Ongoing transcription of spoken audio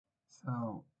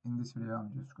So in this video,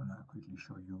 I'm just gonna quickly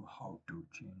show you how to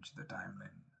change the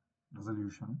timeline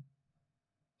resolution.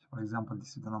 So for example,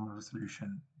 this is the normal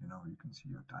resolution. You can see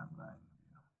your timeline,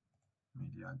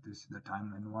 media. This is the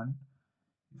timeline one.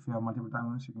 If you have multiple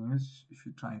timelines, you can use. If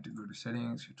you're trying to go to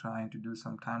settings, you're trying to do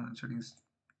some timeline settings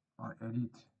or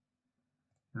edit,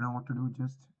 you know what to do.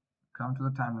 Just come to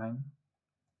the timeline,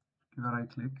 give a right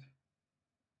click,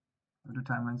 go to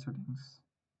timeline settings,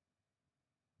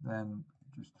 then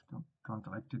just don't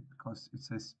select it because it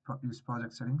says use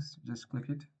project settings. Just click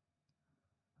it,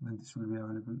 and then this will be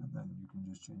available, and then you can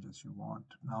just change as you want.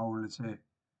 Now let's say,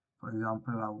 for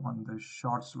example, I want the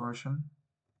shorts version,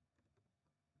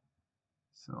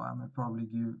 so I may probably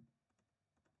give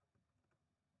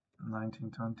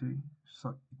 1920.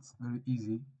 So it's very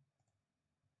easy.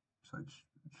 So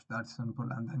it's that simple,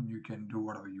 and then you can do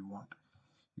whatever you want.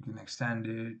 You can extend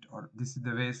it, or this is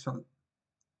the way. So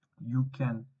you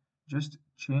can just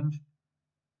change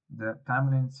the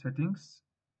timeline settings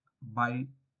by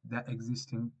the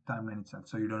existing timeline itself,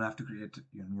 so you don't have to create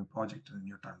your new project and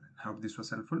new timeline. I hope this was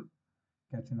helpful.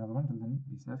 Catch another one. Till then,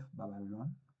 be safe. Bye bye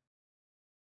everyone.